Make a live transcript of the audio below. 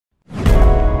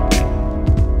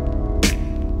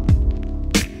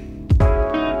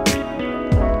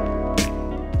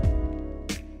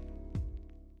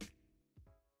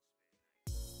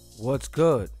What's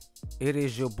good? It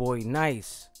is your boy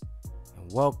Nice,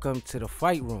 and welcome to the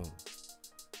fight room.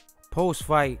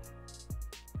 Post-fight,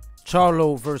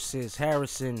 Charlo versus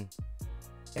Harrison,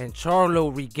 and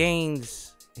Charlo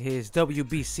regains his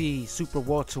WBC Super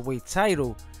Welterweight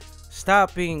title,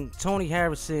 stopping Tony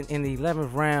Harrison in the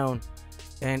 11th round,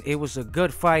 and it was a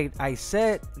good fight. I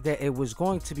said that it was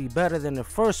going to be better than the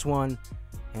first one,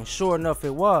 and sure enough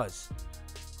it was.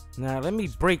 Now let me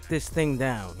break this thing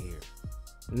down here.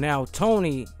 Now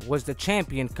Tony was the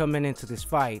champion coming into this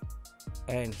fight,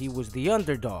 and he was the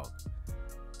underdog.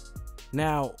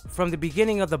 Now from the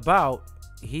beginning of the bout,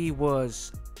 he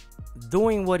was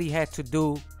doing what he had to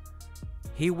do.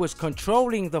 He was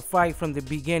controlling the fight from the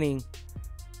beginning.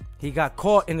 He got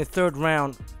caught in the third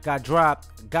round, got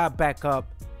dropped, got back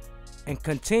up, and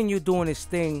continued doing his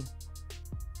thing,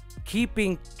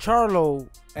 keeping Charlo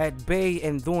at bay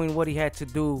and doing what he had to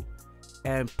do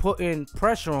and putting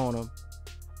pressure on him.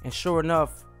 And sure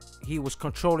enough, he was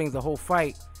controlling the whole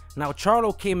fight. Now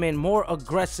Charlo came in more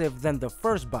aggressive than the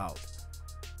first bout.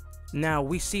 Now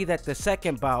we see that the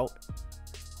second bout,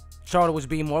 Charlo was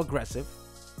being more aggressive,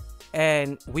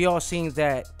 and we all seen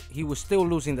that he was still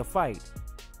losing the fight.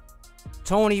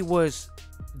 Tony was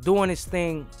doing his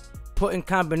thing, putting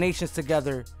combinations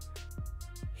together.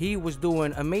 He was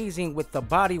doing amazing with the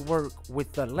body work,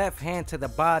 with the left hand to the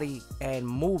body and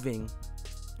moving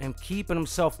and keeping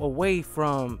himself away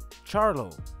from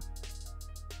Charlo.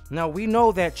 Now we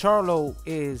know that Charlo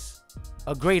is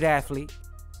a great athlete.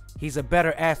 He's a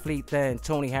better athlete than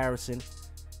Tony Harrison.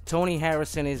 Tony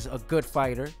Harrison is a good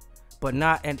fighter, but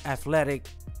not an athletic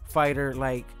fighter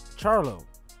like Charlo.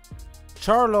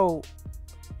 Charlo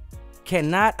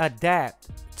cannot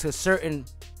adapt to certain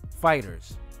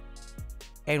fighters,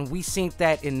 and we seen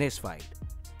that in this fight.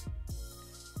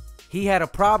 He had a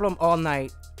problem all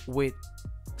night with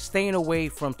staying away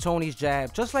from Tony's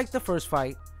jab, just like the first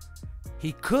fight.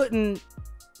 He couldn't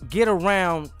get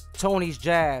around Tony's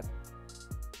jab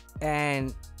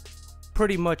and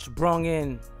pretty much brung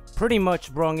in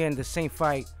the same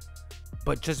fight,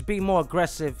 but just be more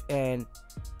aggressive and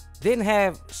didn't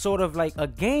have sort of like a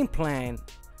game plan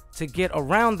to get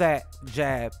around that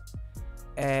jab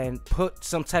and put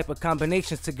some type of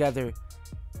combinations together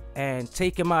and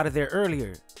take him out of there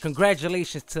earlier.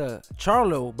 Congratulations to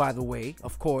Charlo, by the way,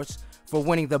 of course, for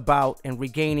winning the bout and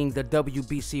regaining the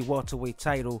WBC welterweight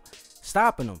title,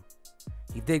 stopping him.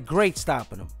 He did great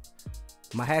stopping him.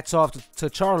 My hat's off to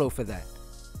Charlo for that.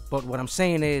 But what I'm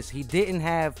saying is he didn't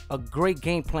have a great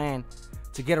game plan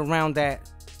to get around that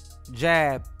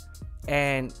jab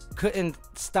and couldn't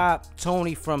stop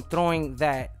Tony from throwing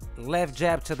that left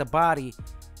jab to the body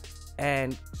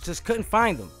and just couldn't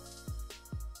find him.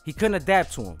 He couldn't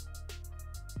adapt to him.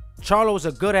 Charlo's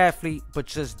a good athlete, but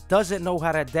just doesn't know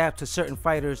how to adapt to certain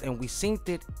fighters, and we seen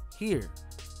it here.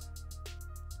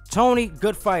 Tony,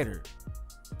 good fighter.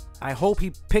 I hope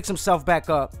he picks himself back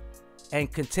up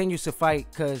and continues to fight,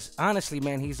 because honestly,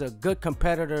 man, he's a good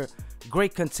competitor,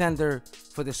 great contender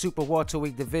for the Super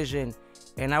Welterweight division,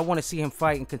 and I want to see him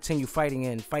fight and continue fighting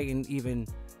and fighting even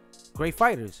great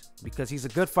fighters, because he's a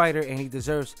good fighter and he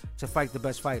deserves to fight the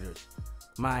best fighters.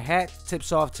 My hat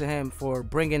tips off to him for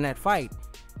bringing that fight.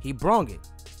 He brung it,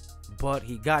 but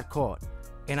he got caught.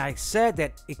 And I said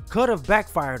that it could have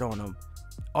backfired on him,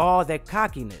 all that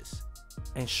cockiness.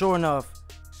 And sure enough,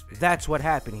 that's what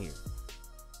happened here.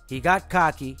 He got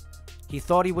cocky. He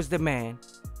thought he was the man.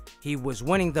 He was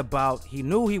winning the bout. He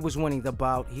knew he was winning the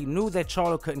bout. He knew that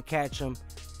Charlo couldn't catch him.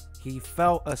 He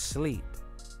fell asleep.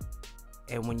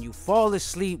 And when you fall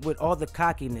asleep with all the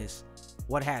cockiness,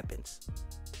 what happens?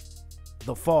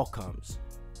 The fall comes.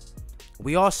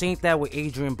 We all seen that with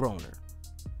Adrian Broner.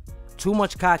 Too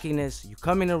much cockiness. You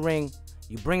come in the ring,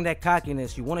 you bring that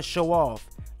cockiness, you want to show off,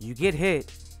 you get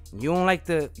hit. You don't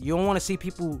want to see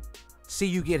people see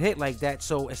you get hit like that.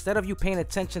 So instead of you paying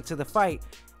attention to the fight,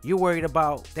 you're worried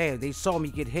about, damn, they saw me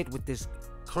get hit with this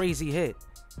crazy hit.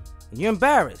 And you're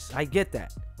embarrassed. I get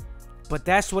that. But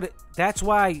that's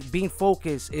why being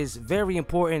focused is very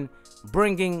important.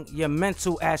 Bringing your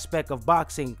mental aspect of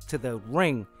boxing to the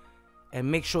ring and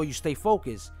make sure you stay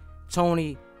focused.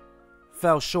 Tony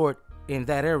fell short in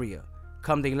that area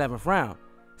come the 11th round.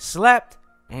 Slept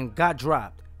and got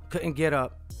dropped. Couldn't get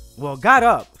up. Well, got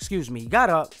up, he got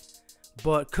up,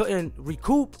 but couldn't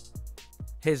recoup.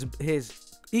 His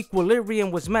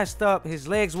equilibrium was messed up. His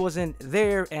legs wasn't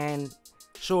there, and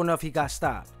sure enough, he got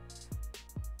stopped.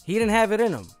 He didn't have it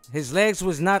in him. His legs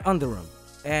was not under him.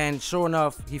 And sure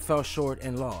enough, he fell short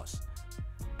and lost.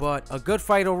 But a good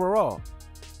fight overall.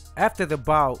 After the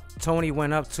bout, Tony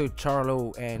went up to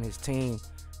Charlo and his team,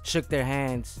 shook their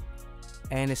hands,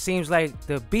 And it seems like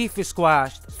the beef is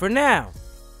squashed for now,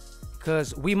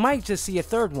 because we might just see a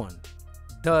third one.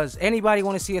 Does anybody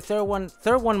want to see a third one?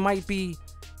 Third one might be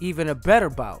even a better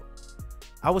bout.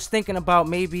 I was thinking about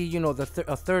maybe, you know, a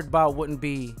third bout wouldn't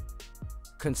be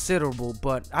considerable,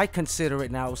 but I consider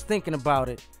it now. I was thinking about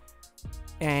it.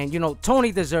 And, you know,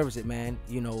 Tony deserves it, man.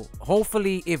 You know,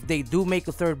 hopefully if they do make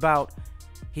a third bout,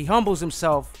 he humbles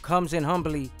himself, comes in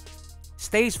humbly,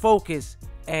 stays focused,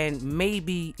 and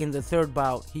maybe in the third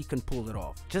bout, he can pull it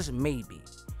off. Just maybe.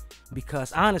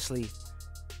 Because honestly,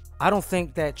 I don't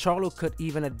think that Charlo could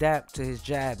even adapt to his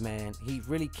jab, man. He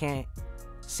really can't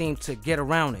seem to get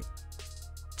around it.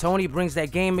 Tony brings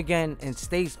that game again and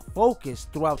stays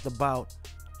focused throughout the bout.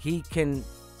 He can,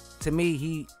 to me,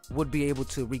 he would be able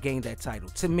to regain that title.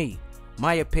 To me,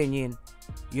 my opinion,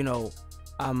 you know,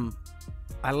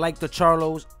 I like the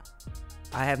Charlos.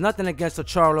 I have nothing against the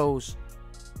Charlos.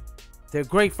 They're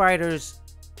great fighters,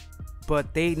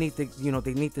 but they need to, you know,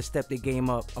 they need to step their game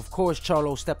up. Of course,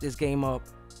 Charlo stepped his game up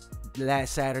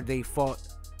last Saturday, fought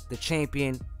the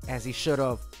champion as he should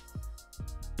have.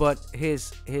 But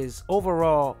his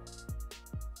overall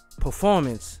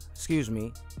performance,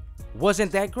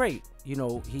 wasn't that great. You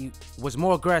know, he was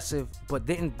more aggressive, but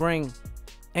didn't bring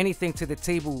anything to the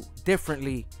table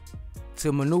differently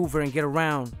to maneuver and get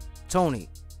around Tony.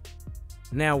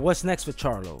 Now, what's next for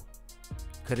Charlo?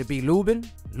 Could it be Lubin?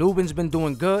 Lubin's been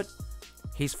doing good.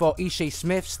 He's fought Ishe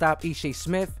Smith, stopped Ishe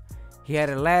Smith. He had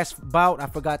a last bout. I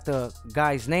forgot the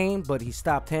guy's name, but he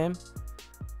stopped him.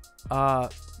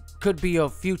 Could be a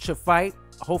future fight.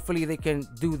 Hopefully they can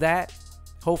do that.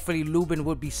 Hopefully Lubin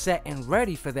would be set and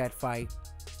ready for that fight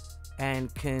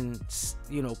and can,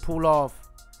 you know, pull off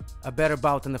a better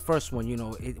bout than the first one. You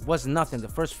know, it was nothing. The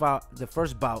first bout,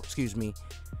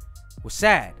 was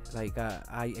sad. Like,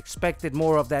 I expected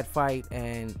more of that fight,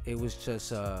 and it was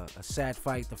just a sad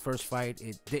fight. The first fight,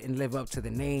 it didn't live up to the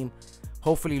name.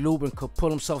 Hopefully Lubin could pull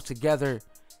himself together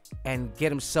and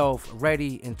get himself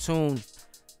ready and tuned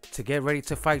to get ready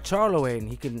to fight Charlo, and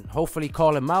he can hopefully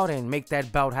call him out and make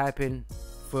that bout happen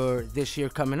for this year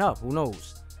coming up. Who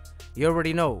knows? You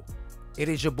already know. It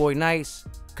is your boy Nice.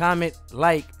 Comment,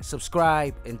 like,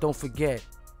 subscribe, and don't forget,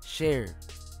 share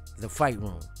the Fight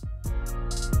Room.